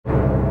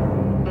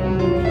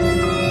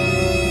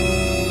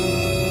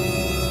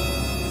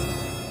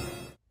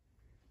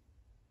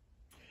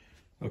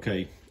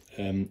Okay,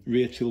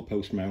 rear tool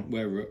post mount,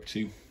 where we're up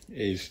to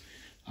is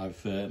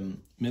I've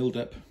milled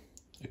up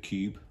a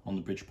cube on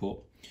the Bridgeport,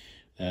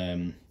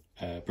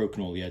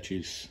 broken all the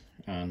edges,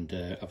 and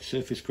I've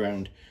surface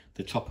ground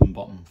the top and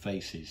bottom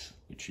faces,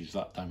 which is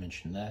that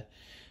dimension there.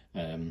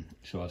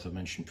 So as I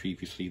mentioned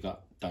previously, that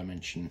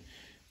dimension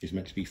is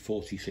meant to be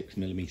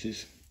 46mm.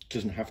 It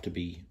doesn't have to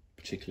be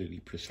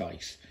particularly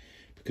precise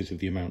because of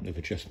the amount of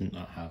adjustment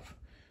that I have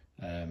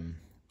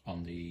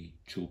on the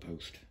tool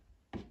post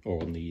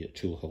or on the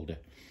tool holder.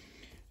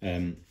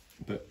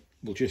 But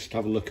we'll just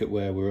have a look at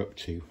where we're up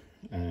to,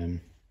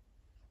 and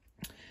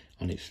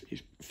it's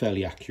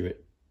fairly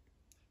accurate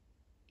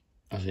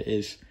as it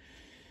is.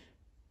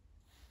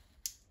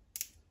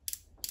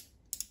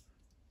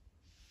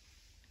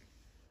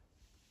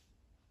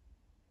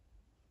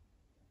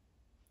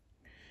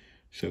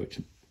 So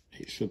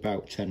it's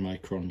about 10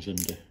 microns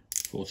under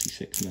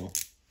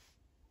 46mm.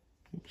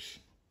 Oops.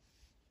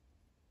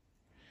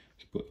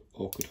 It's a bit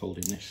awkward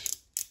holding this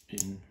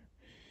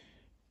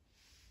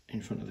in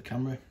front of the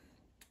camera.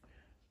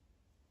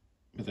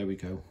 But there we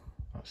go.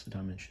 That's the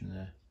dimension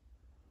there.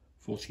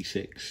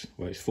 46.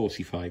 Well, it's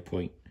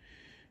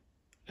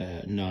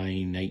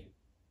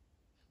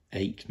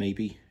 45.988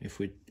 maybe, if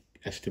we're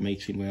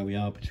estimating where we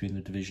are between the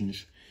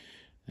divisions.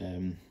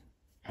 And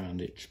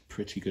it's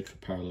pretty good for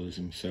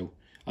parallelism. So,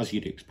 as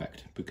you'd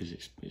expect, because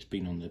it's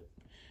been on the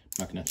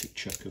magnetic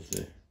chuck of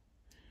the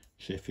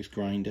surface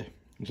grinder,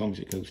 as long as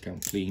it goes down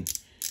clean,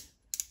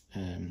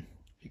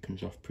 it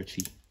comes off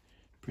pretty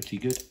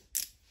good.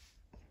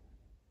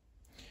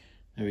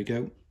 There we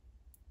go,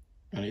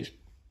 and it's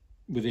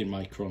within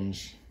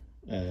microns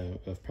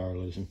of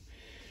parallelism,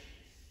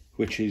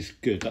 which is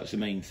good. That's the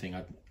main thing.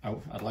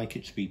 I'd like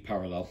it to be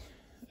parallel,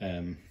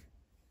 and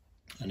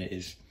it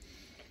is.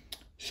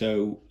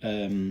 So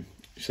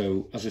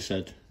so as I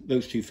said,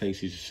 those two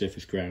faces are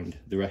surface ground.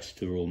 The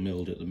rest are all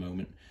milled at the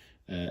moment,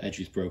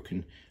 edges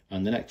broken,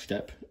 and the next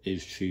step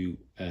is to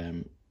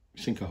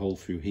sink a hole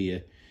through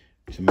here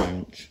to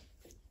mount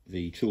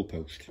the tool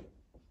post.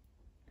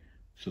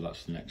 So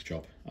that's the next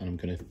job, and I'm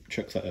going to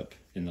chuck that up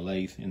in the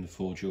lathe in the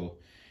 4-jaw,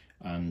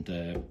 and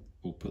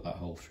we'll put that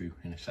hole through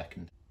in a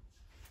second.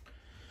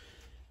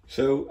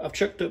 So I've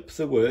chucked up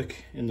the work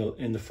in the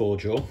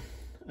 4-jaw,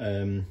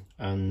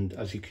 and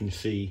as you can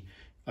see,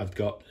 I've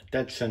got a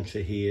dead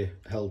centre here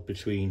held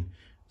between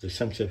the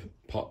centre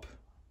pop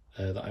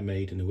that I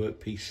made in the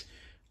workpiece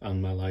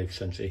and my live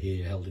centre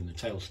here held in the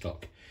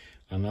tailstock.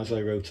 And as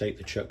I rotate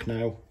the chuck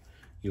now,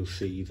 you'll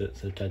see that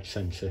the dead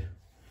centre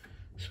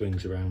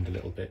swings around a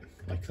little bit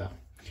like that.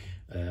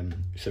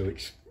 So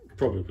it's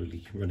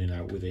probably running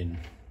out within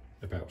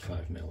about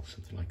 5mm,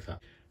 something like that.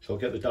 So I'll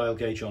get the dial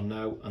gauge on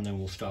now, and then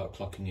we'll start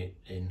clocking it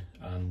in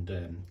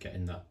and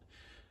getting that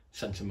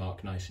centre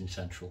mark nice and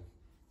central.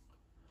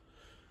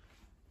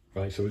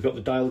 Right, so we've got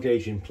the dial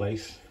gauge in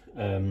place.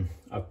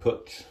 I've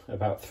put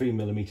about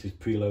 3mm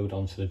preload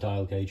onto the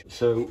dial gauge.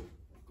 So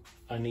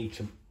I need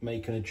to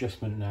make an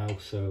adjustment now.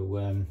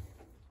 So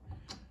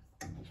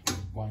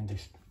let's wind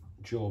this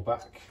jaw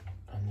back,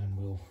 and then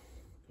we'll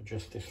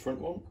adjust this front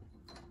one.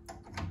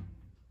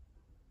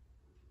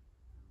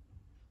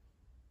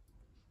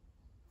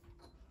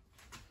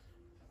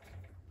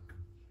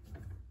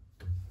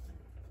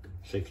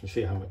 So you can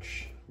see how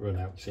much run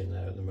out's in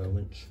there at the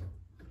moment.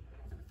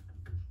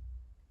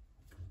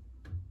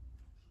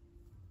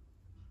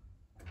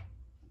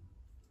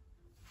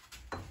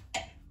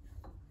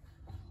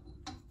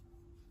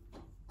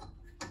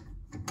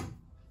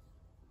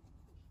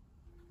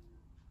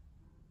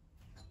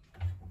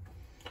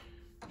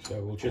 So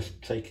we'll just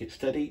take it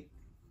steady.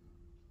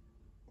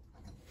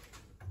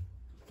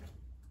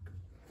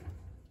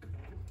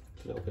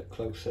 A little bit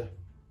closer.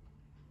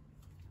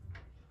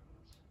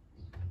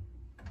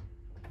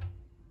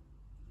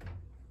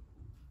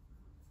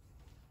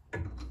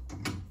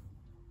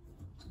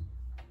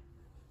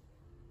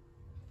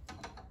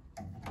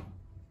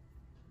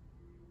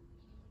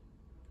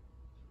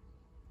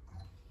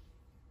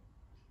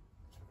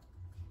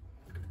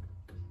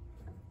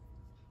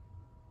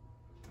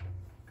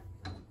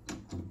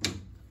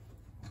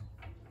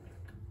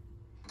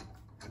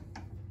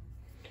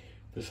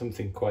 There's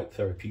something quite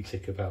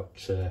therapeutic about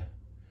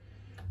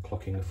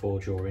clocking a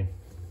 4-jaw in.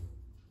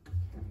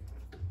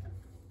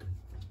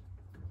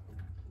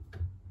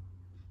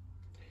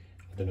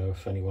 I don't know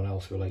if anyone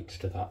else relates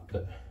to that,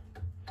 but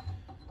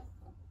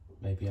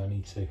maybe I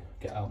need to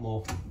get out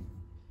more.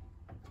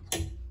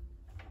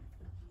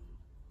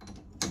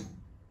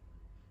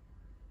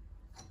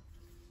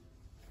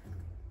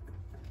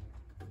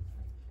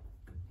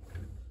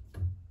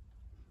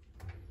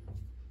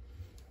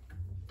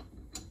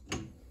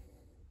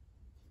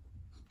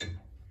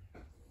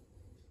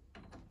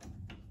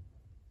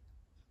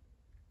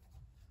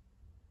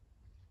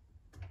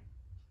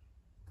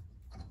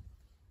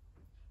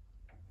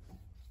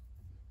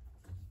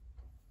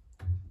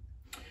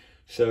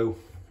 So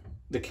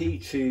the key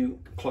to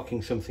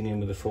clocking something in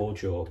with a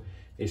 4-jaw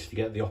is to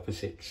get the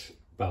opposites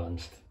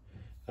balanced.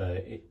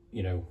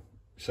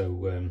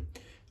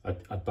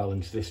 I'd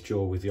balance this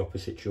jaw with the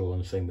opposite jaw,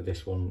 and the same with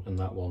this one and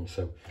that one.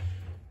 So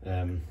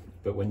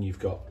but when you've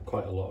got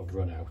quite a lot of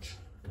run out,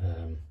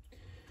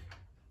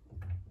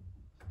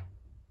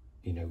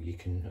 you know, you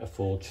can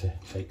afford to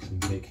take some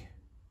big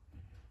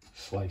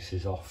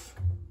slices off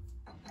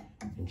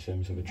in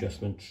terms of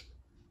adjustments.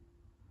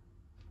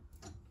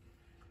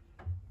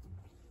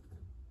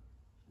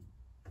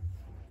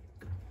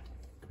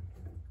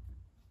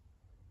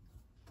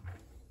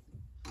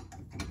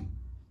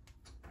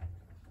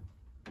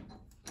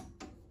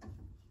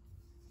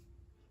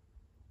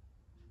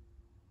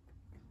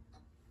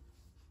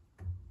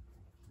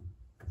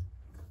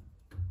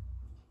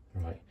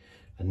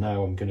 And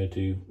now what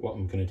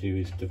I'm going to do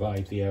is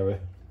divide the error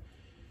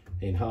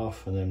in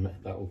half, and then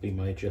that will be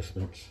my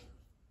adjustments.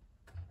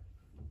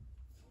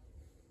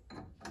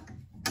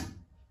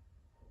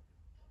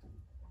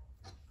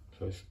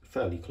 So it's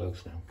fairly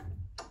close now.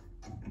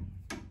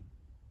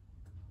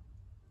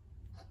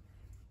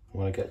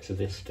 When I get to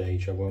this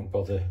stage, I won't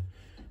bother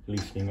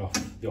loosening off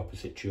the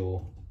opposite jaw.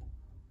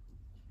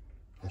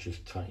 I'll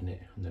just tighten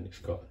it, and then it's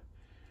got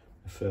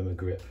a firmer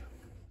grip.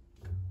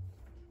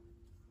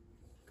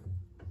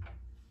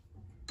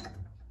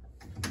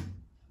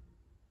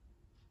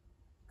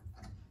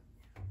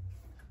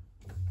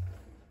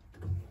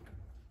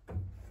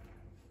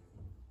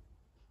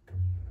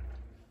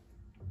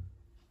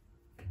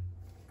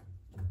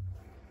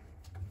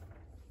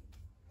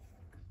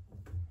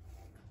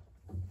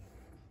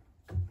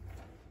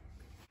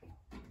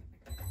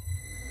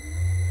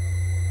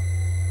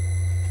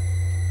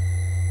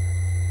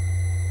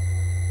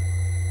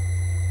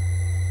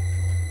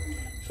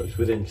 So it's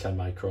within 10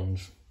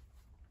 microns,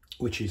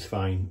 which is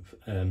fine,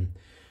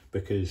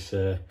 because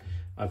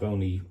I've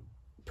only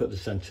put the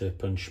centre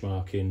punch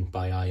mark in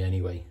by eye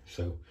anyway,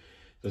 so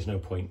there's no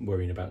point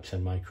worrying about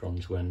 10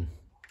 microns when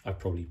I've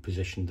probably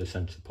positioned the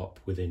centre pop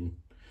within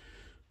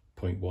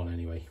 0.1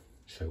 anyway.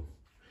 So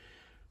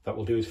that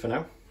will do us for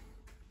now.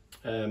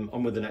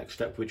 On with the next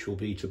step, which will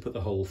be to put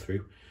the hole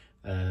through.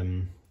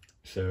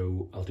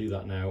 So I'll do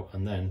that now,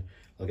 and then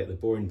I'll get the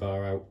boring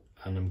bar out,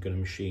 and I'm going to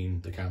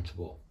machine the counter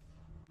bore.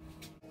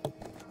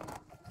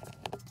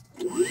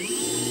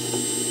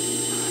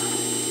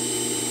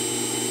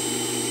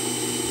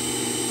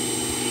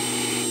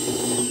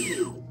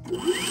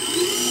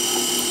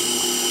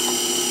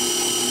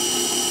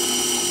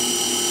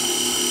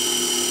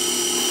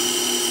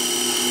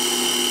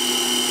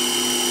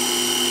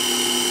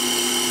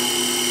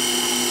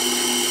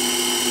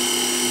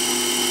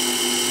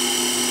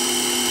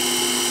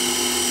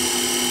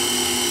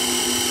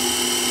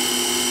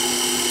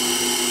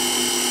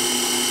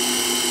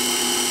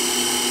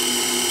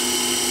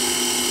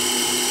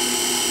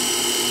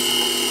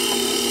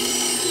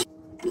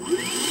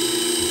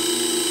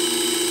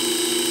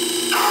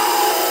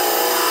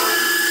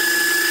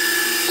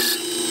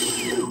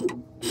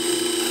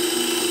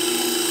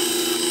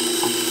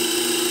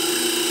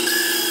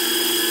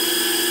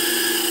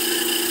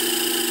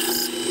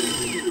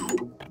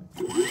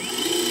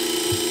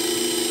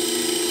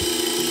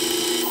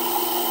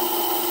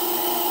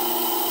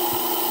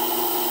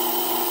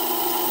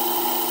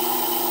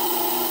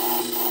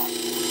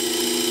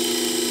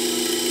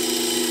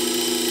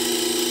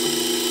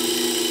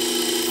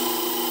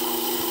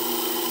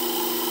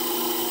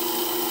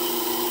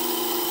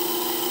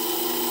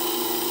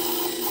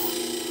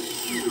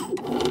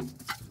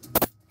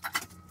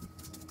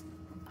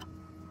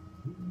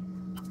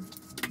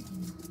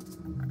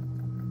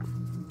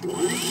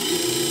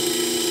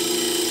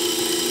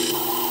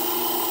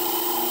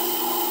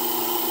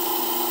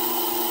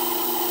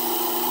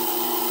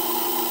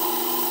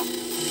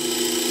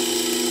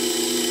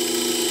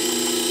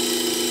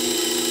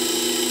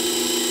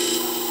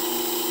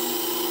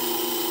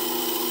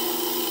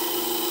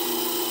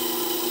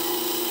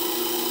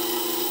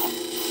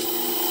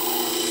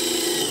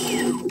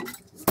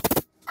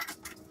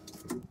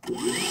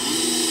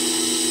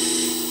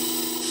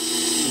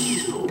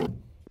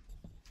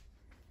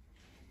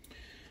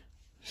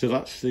 So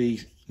that's the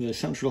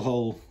central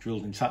hole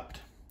drilled and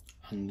tapped,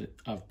 and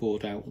I've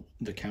bored out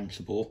the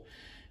counter bore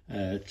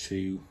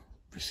to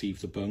receive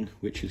the bung,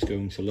 which is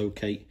going to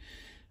locate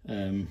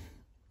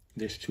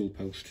this tool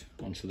post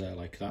onto there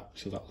like that,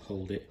 so that'll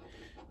hold it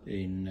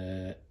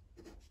in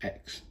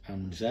X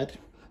and Z.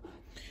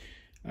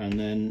 And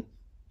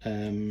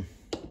then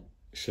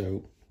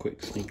so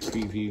quick sneak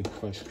preview,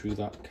 if I screw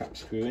that cap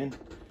screw in,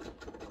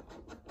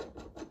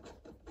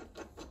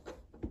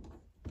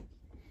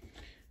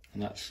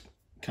 and that's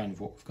kind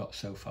of what we've got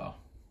so far.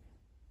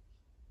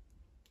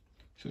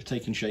 So it's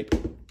taken shape.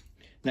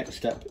 Next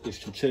step is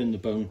to turn the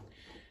bung,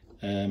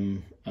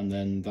 and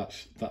then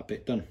that's that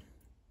bit done.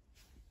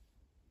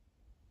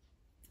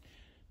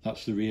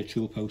 That's the rear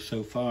tool post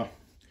so far,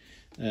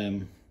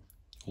 or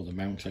the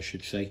mount I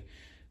should say,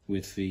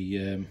 with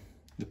the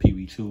Pee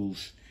Wee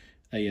Tools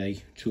AA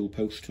tool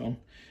post on,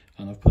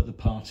 and I've put the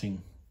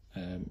parting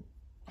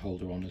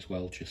holder on as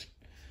well, just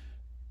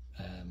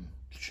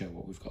to show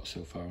what we've got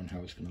so far and how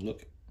it's going to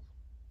look.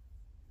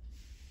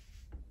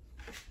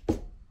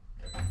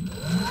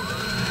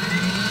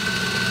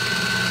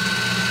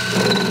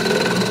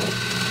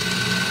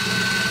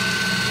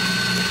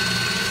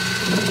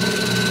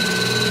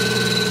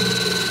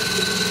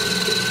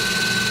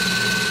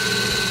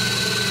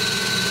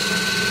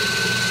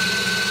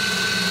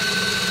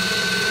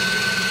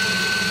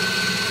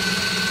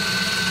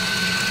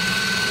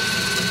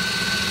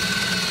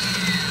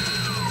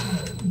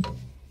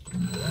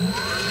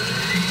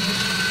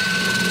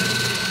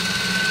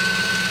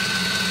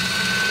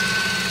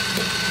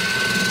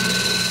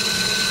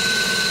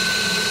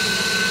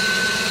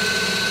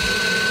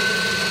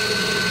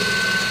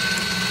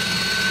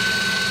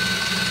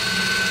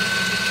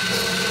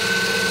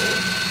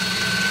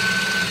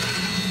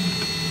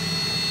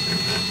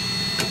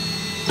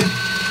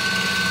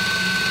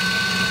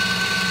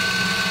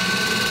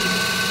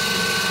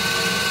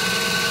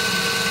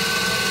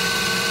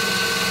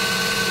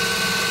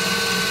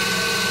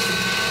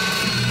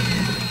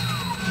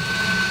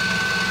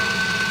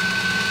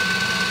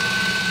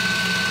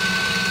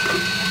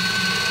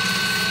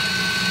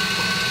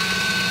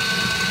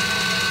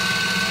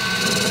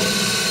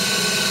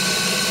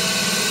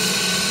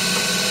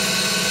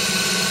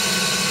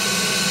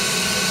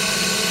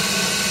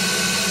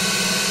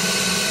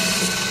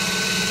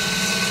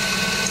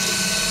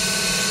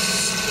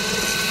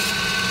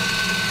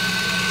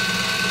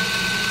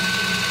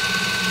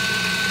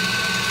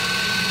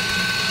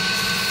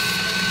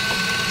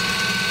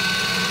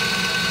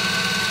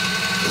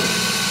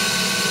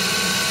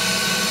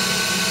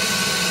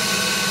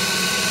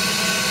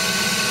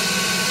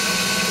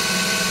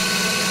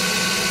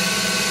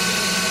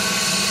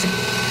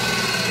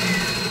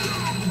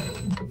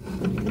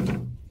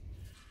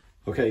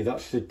 Okay,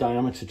 that's the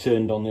diameter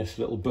turned on this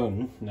little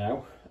bung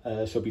now.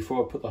 So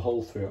before I put the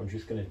hole through it, I'm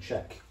just going to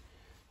check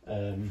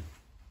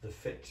the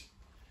fit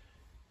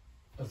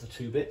of the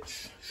two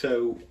bits.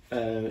 So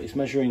it's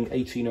measuring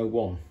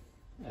 1801.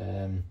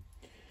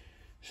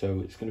 So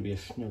it's going to be a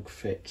snug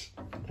fit.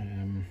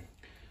 Can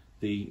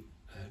you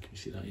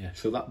see that? Yeah.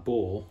 So that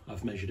bore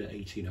I've measured at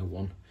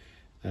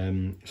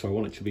 1801. So I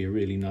want it to be a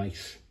really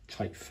nice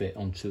tight fit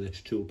onto this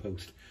tool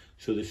post.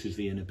 So this is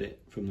the inner bit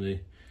from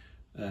the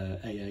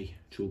AA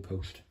tool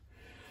post.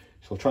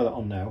 So I'll try that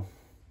on now.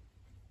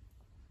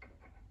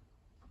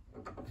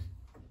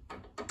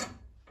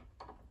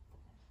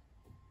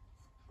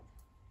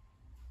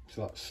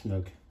 So that's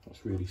snug.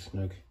 That's really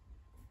snug.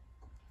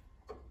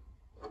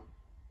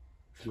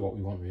 This is what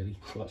we want really.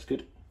 So that's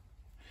good.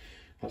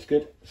 That's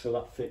good. So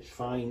that fits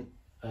fine.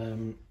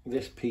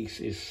 This piece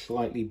is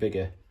slightly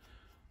bigger,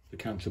 the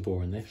counter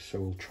bore in this, so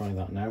we'll try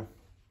that now.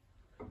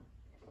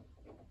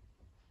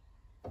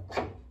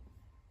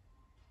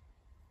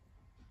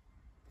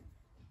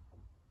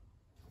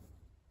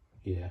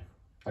 Yeah,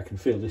 I can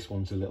feel this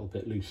one's a little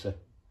bit looser.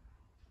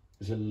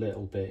 There's a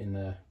little bit in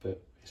there, but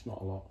it's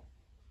not a lot.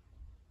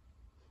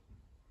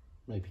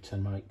 Maybe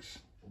 10 mics.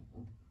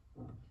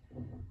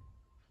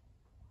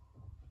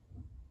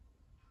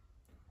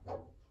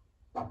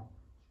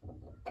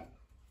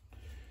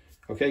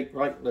 Okay,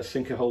 right, let's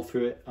sink a hole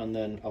through it and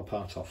then I'll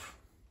part off.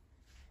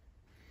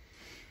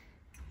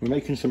 We're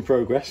making some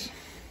progress.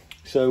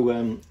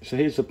 So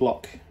here's the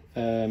block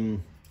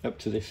up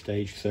to this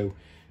stage. So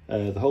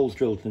the hole's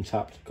drilled and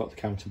tapped, got the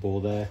counter bore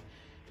there.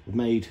 We've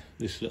made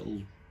this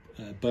little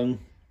bung,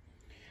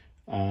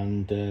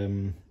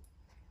 and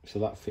so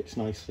that fits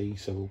nicely.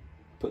 So we'll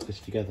put this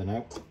together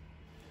now.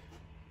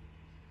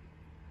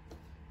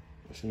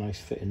 That's a nice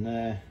fit in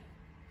there.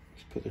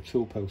 Let's put the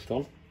tool post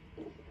on.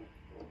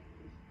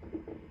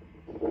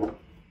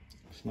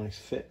 It's a nice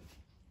fit.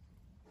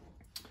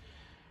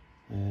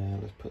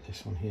 Let's put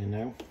this on here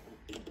now.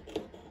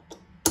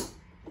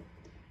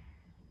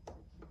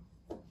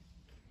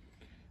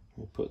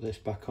 We'll put this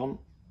back on.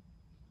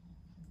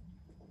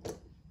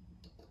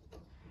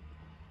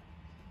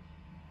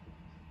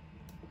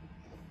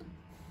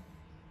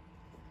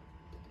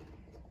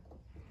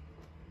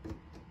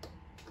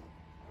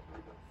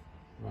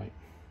 Right,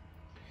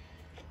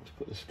 let's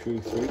put the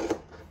screw through.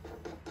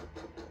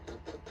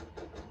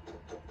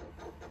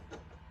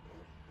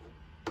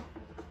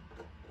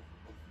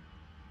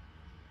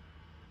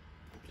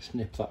 Just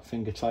nip that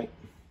finger tight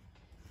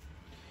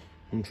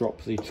and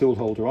drop the tool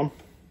holder on.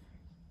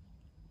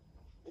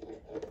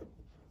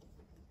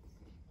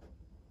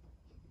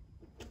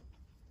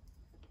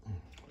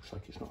 Looks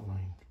like it's not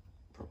aligned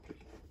properly.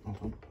 Hold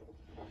on.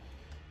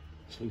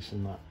 Let's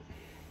loosen that.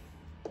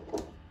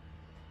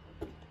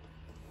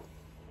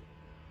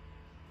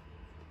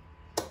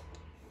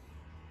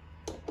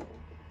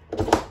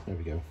 There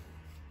we go.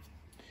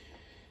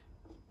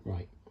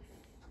 Right.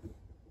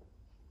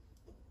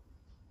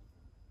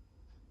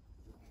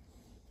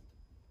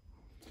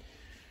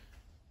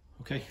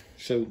 Okay,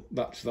 so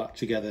that's that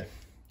together.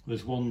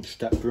 There's one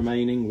step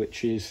remaining,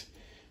 which is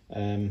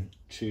I need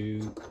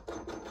to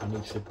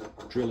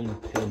drill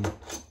and pin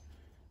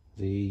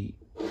the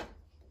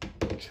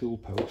tool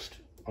post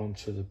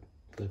onto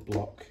the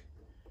block.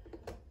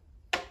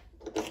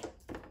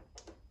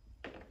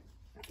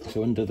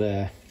 So under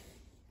there,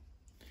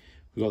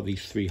 we've got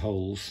these 3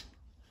 holes.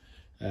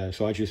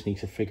 So I just need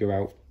to figure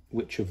out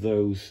which of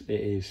those it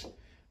is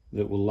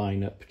that will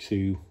line up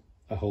to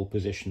a hole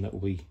position that will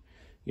be,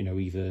 you know,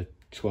 either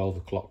 12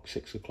 o'clock,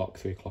 6 o'clock,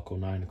 3 o'clock or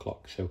 9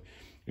 o'clock. So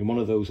in one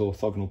of those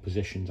orthogonal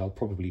positions, I'll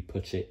probably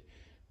put it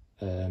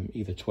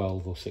either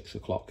 12 or 6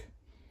 o'clock.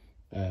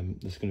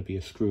 There's going to be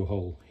a screw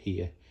hole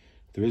here.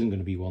 There isn't going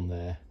to be one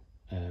there.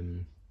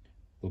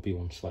 There'll be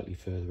one slightly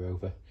further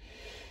over.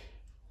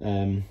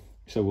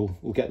 So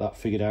we'll get that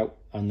figured out,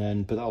 and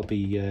then but that'll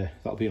be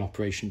an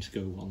operation to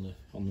go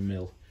on the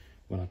mill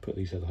when I put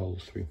these other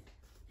holes through.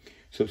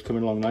 So it's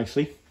coming along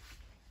nicely.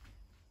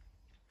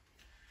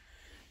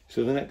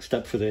 So the next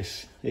step for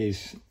this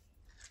is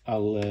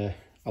I'll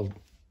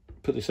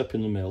put this up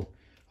in the mill.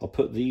 I'll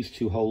put these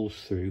 2 holes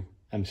through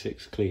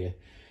M6 clear.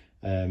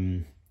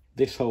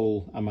 This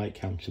hole I might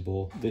counter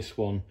bore. This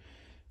one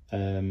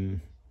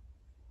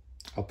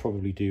I'll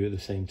probably do at the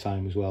same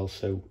time as well,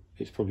 so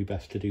it's probably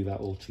best to do that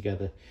all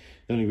together.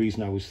 The only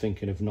reason I was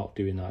thinking of not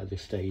doing that at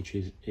this stage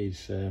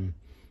is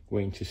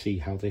waiting to see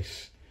how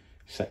this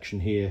section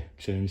here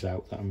turns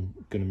out that I'm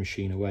going to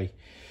machine away,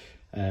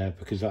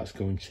 because that's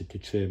going to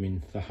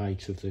determine the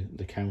height of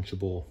the counter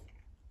bore,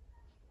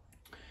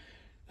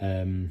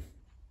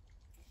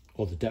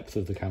 or the depth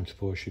of the counter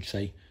bore I should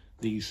say.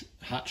 These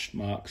hatched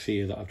marks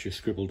here that I've just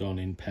scribbled on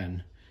in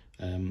pen,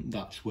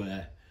 that's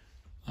where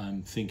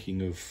I'm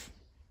thinking of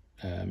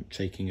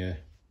taking a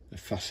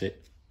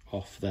facet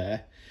off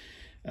there.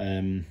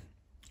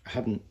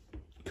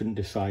 Couldn't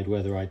decide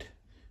whether I'd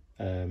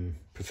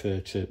prefer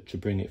to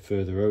bring it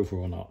further over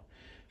or not.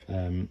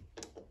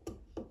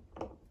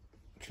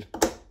 Just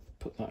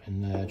put that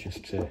in there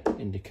just to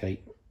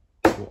indicate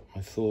what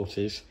my thought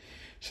is.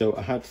 So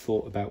I had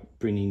thought about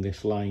bringing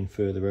this line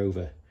further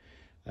over,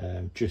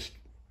 just,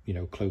 you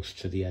know, close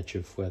to the edge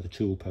of where the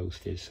tool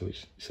post is,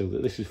 so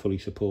that this is fully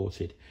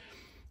supported,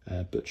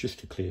 but just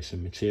to clear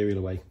some material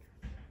away.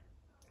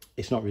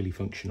 It's not really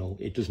functional.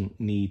 It doesn't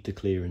need the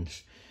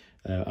clearance.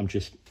 I'm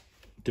just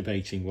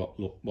debating what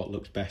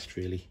looks best,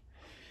 really.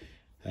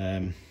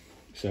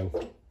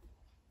 So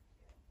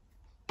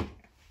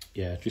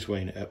yeah, just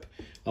weighing it up.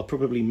 I'll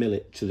probably mill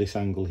it to this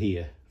angle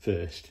here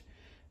first,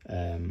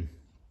 and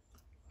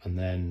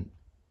then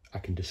I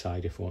can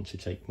decide if I want to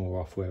take more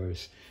off,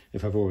 whereas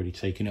if I've already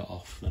taken it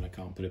off, then I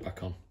can't put it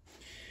back on.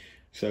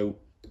 So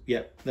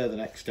yeah, they're the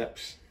next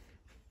steps.